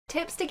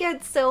Tips to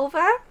get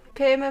silver.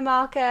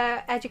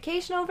 Purmamarca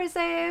Educational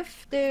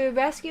Reserve. The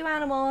rescue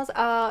animals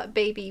are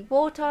baby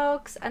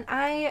warthogs, and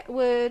I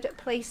would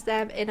place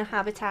them in a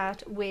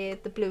habitat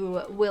with the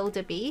blue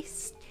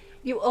wildebeest.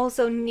 You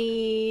also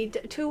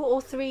need 2 or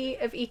 3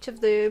 of each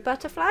of the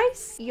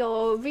butterflies.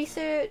 Your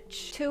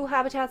research 2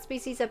 habitat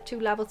species up to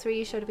level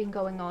 3 should have been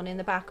going on in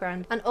the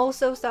background. And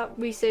also start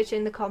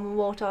researching the common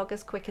warthog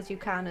as quick as you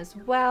can as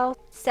well.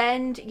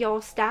 Send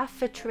your staff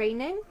for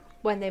training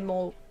when they're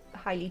more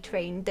highly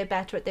trained. They're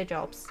better at their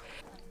jobs.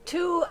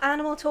 2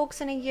 animal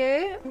talks in a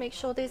year. Make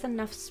sure there's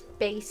enough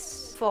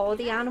space for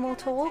the animal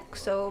talk,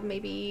 so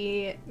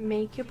maybe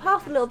make your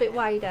path a little bit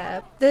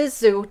wider. The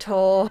zoo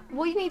tour.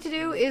 What you need to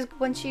do is,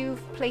 once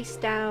you've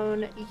placed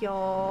down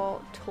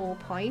your tour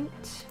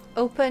point,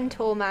 open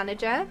tour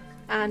manager,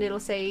 and it'll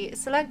say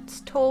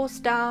select tour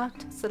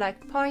start,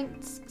 select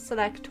points,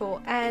 select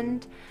tour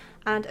end,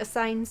 and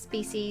assign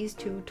species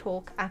to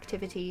talk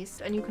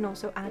activities. And you can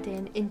also add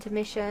in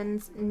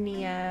intermissions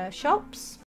near shops.